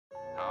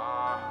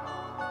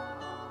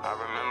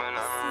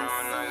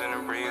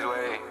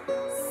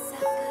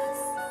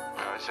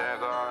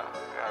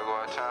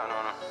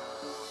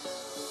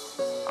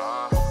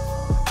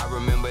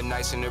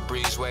ice in the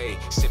breezeway.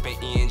 Sipping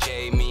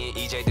E&J, me and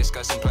EJ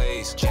discussing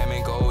plays.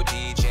 Jamming gold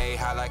DJ,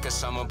 high like a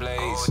summer blaze.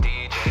 Gold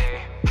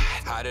DJ,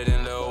 hotter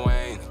than Lil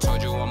Wayne.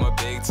 Told you I'm a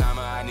big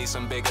timer, I need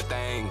some bigger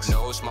things.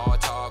 No small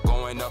talk,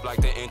 going up like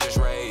the interest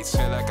rates.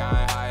 Feel like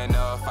I ain't high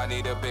enough, I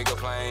need a bigger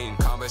plane.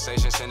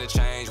 Conversations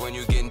interchange when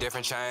you getting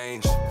different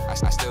change. I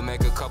still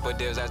make a couple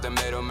deals as the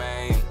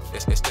middleman.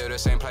 It's still the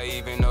same play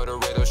even though the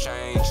riddles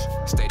change.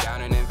 Stay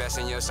down and invest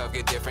in yourself,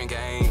 get different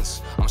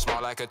gains. I'm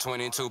small like a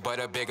 22 but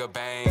a bigger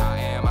bang. I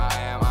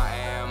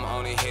am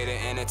only here to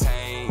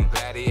entertain.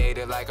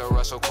 Gladiator like a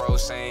Russell Crowe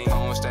scene.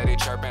 Phone steady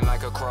chirping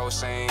like a crow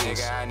sing.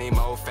 Nigga, I need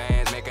more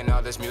fans. Making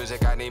all this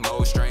music, I need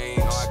more streams.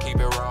 Know I keep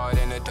it raw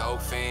than a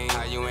dope fiend.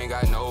 How you ain't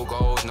got no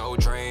goals, no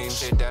dreams.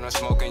 Shit that I'm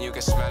smoking, you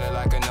can smell it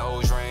like a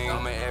nose ring.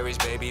 I'm an Aries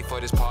baby, for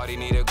this party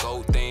need a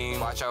goat theme.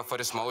 Watch out for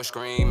the smoke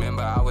screen.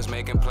 Remember I was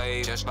making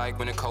plays, just like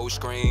when the coach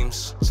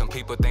screams. Some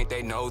people think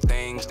they know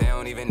things, they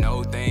don't even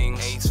know things.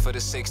 8s for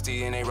the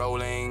 60 and they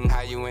rolling.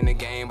 How you in the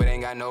game but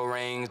ain't got no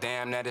rings?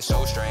 Damn, that is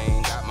so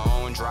strange. Got my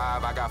own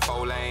drive, I got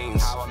 4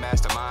 lanes. How a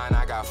mastermind,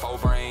 I got 4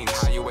 brains.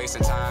 How you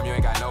wasting time, you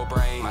ain't got no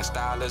brain. My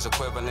style is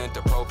equivalent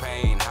to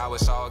propane. How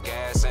it's all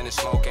gas and it's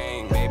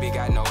smoking. Baby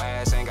got no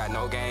ass, ain't got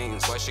no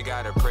gains. But she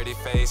got a pretty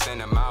face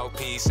and a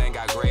mouthpiece, ain't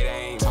got great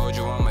aim. Told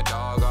you I'm a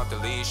dog off the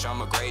leash,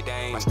 I'm a Great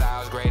Dane. My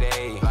style's grade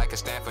A, like a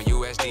stamp for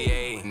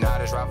USDA.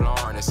 Not as Ralph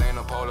Lauren, this ain't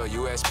no Polo,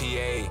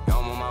 USPA.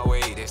 I'm on my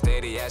way, they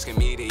steady asking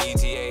me to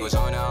ETA. Was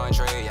on the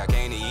entree, I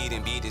came to eat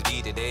and beat this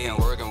beat today. I'm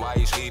working while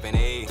you sleeping,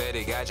 ayy.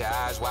 Steady got your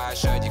eyes wide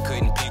shut, you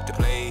couldn't peep the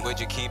play. Would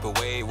you keep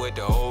away with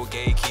the old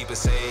gatekeeper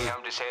say?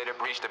 I'm just here to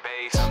breach the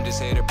base, I'm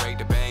just here to break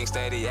the bank.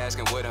 Steady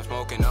asking what I'm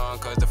smoking on,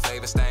 cause the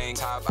flavor stain.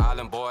 Top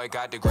island boy,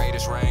 got the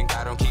greatest rank.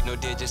 I don't keep no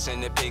digits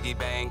in the piggy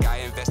bank. I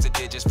invest the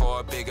digits for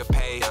a bigger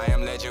pay. I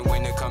am legend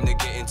when it come to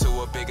getting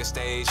to a bigger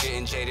stage.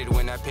 Getting jaded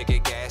when I pick a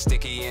gas,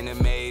 sticky in the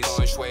maze.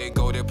 Going sway,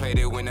 golden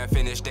plated when I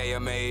finish, they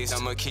amazed.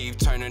 I'ma keep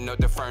turning up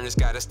the furnace,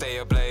 gotta stay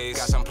ablaze.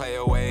 Got some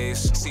player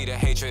ways, see the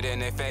hatred in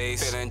their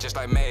face. Feeling just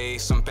like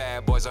Maze, some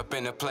bad boys up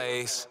in the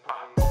place.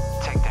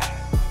 Take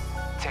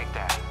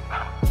that,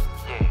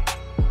 yeah.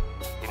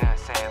 You know what I'm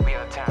saying? We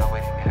uptown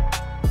with it.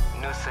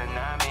 New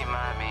tsunami.